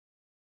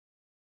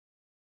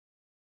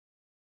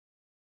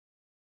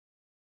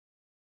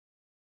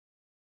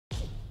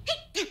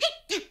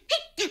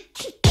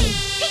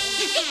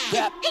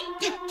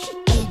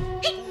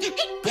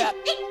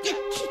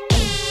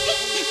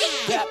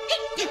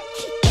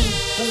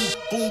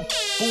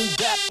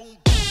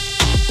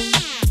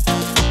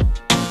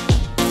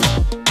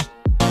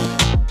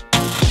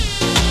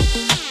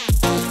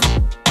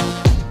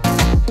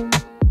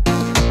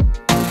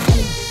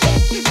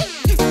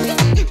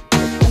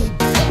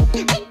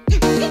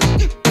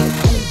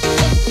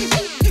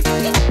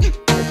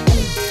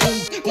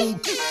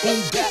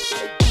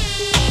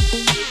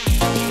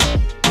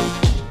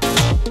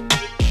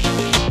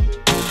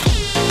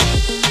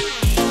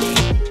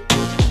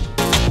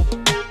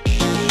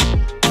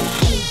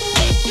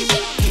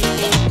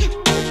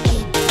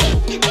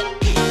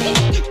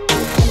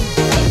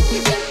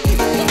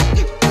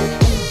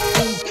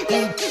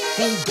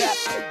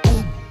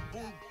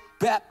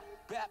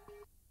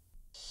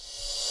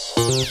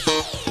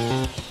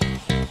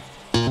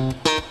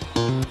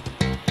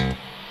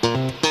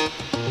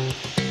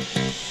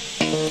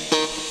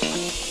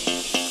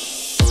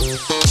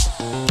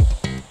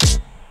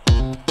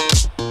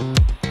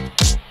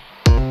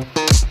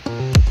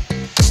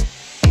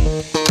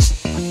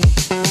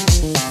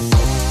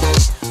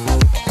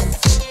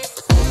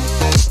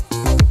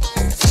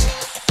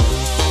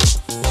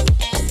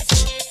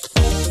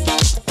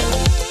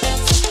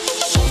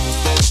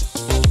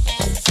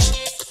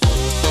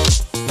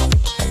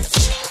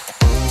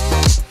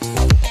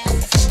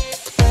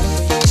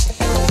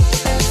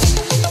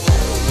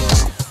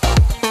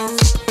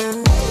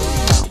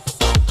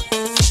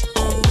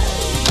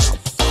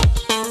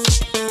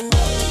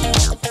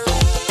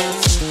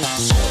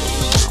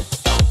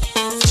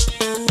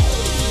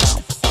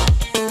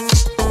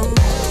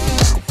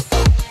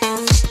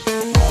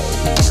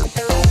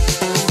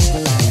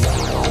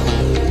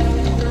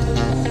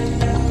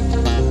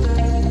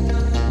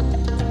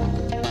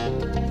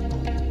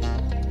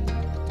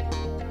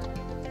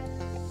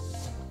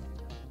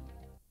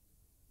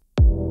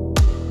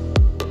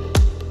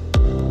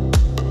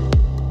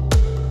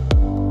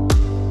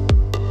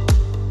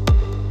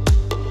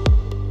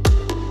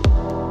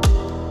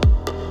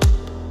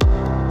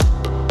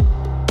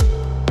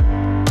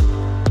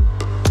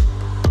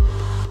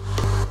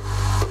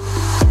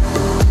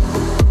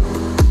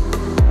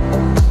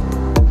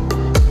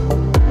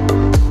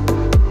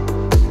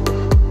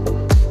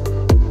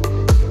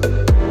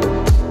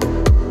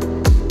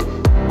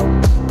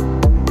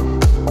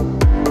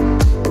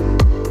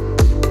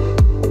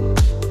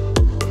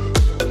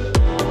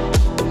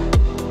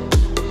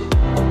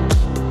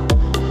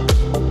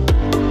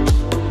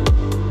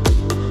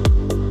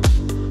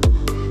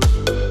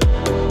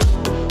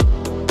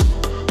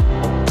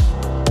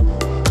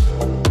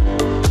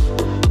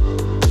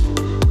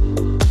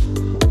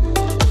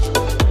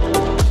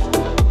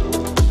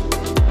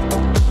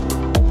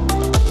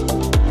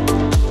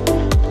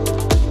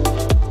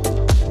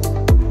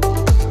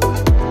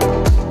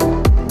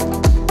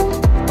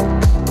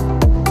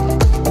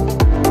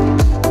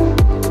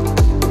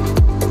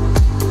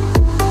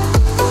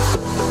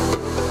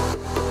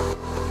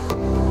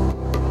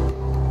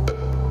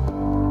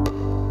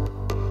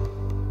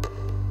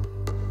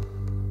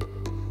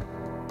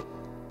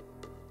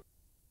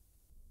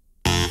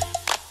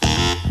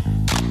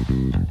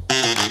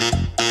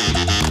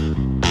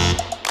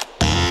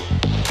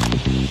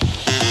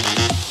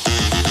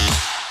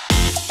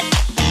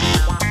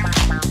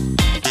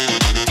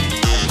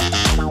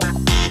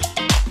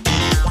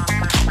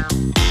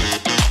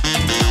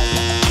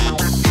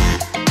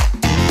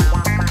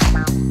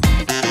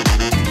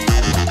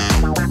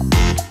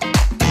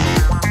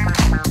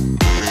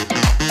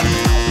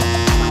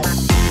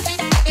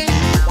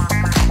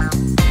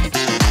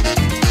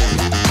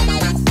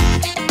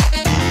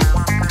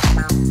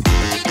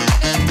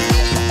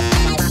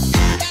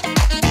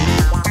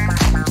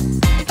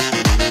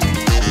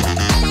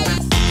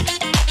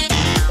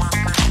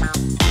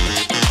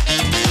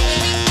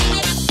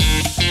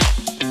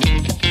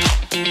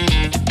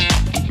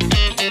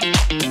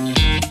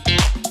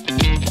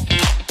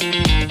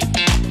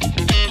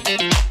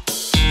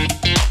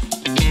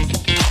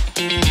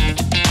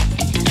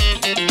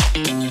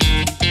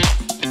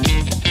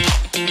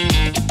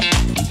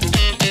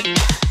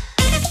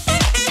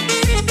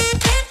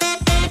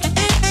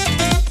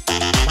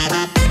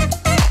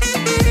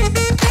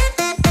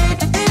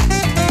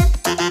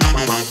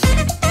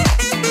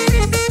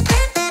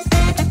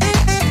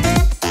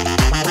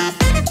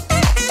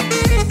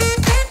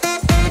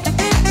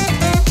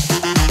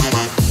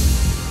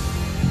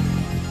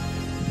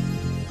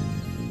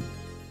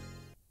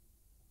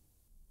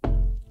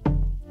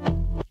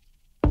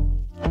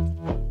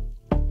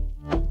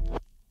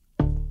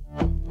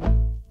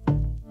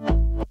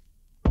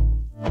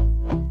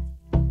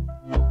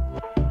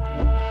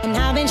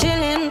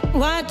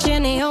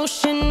watching the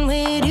ocean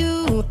with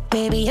you.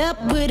 Baby, up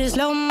with a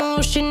slow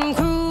motion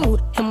crew.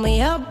 And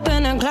we up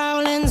in our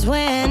cloudlands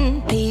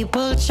when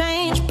people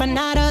change, but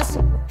not us.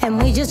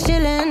 And we just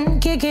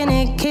chillin', kicking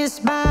it,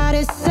 kissed by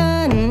the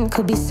sun.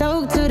 Could be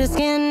soaked to the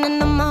skin in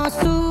the mall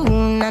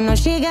soon. I know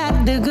she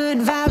got the good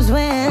vibes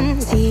when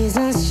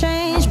seasons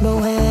change, but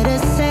we're the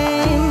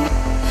same.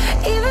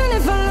 Even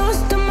if I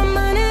lost all my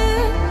money,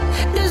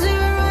 the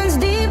zero runs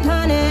deep,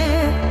 honey.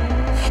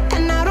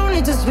 And I don't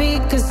need to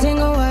speak a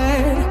single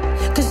word,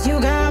 'cause you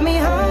got me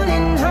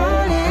holding,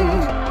 holding.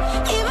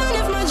 Even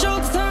if my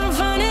jokes aren't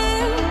funny,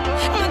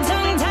 my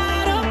tongue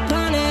tied up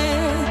on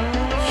it,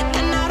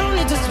 and I don't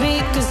need to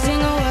speak a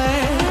single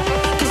word,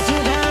 'cause you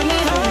got me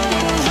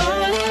holding,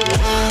 holding.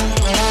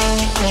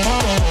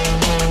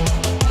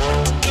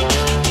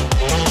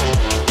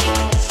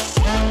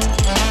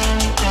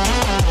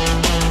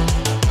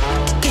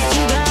 'Cause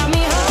you got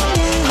me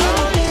holding,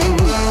 holding.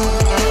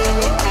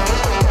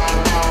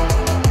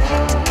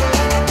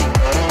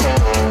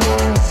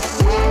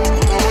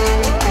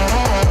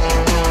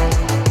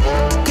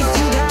 'Cause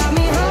you got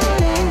me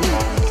holding.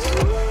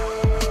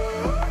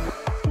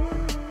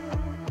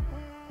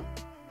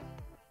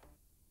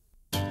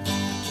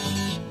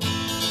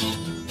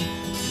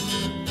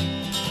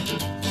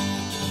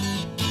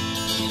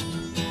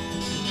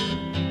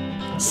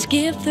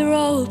 Skip the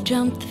rope,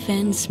 jump the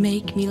fence,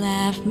 make me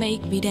laugh,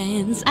 make me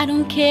dance. I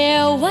don't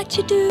care what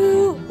you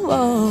do,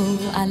 oh,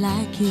 I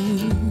like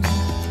you.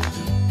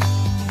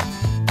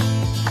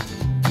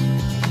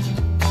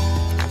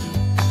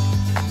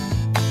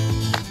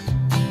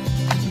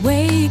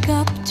 Wake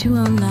up to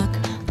unlock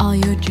all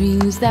your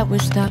dreams that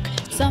were stuck.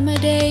 Summer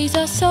days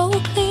are so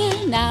clear,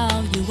 now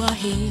you are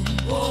here.